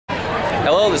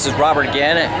Hello, this is Robert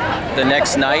again. The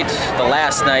next night, the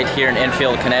last night here in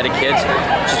Enfield, Connecticut,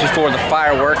 just before the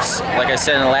fireworks. Like I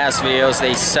said in the last videos,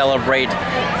 they celebrate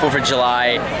 4th of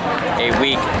July a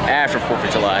week after 4th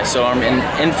of July. So I'm in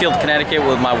Enfield, Connecticut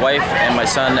with my wife and my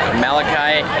son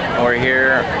Malachi, and we're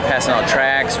here passing out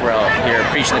tracts, we're out here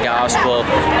preaching the gospel,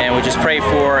 and we just pray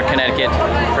for Connecticut,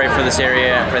 pray for this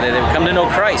area, pray that they would come to know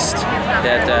Christ,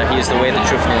 that He is the way, the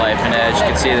truth, and the life. And as you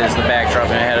can see, there's the backdrop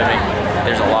ahead of me.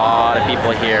 There's a lot of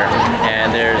people here,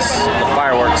 and there's the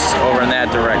fireworks over in that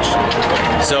direction.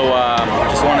 So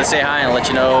just wanted to say hi and let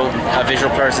you know a visual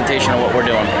presentation of what we're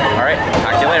doing. All right,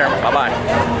 talk to you later.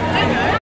 Bye-bye.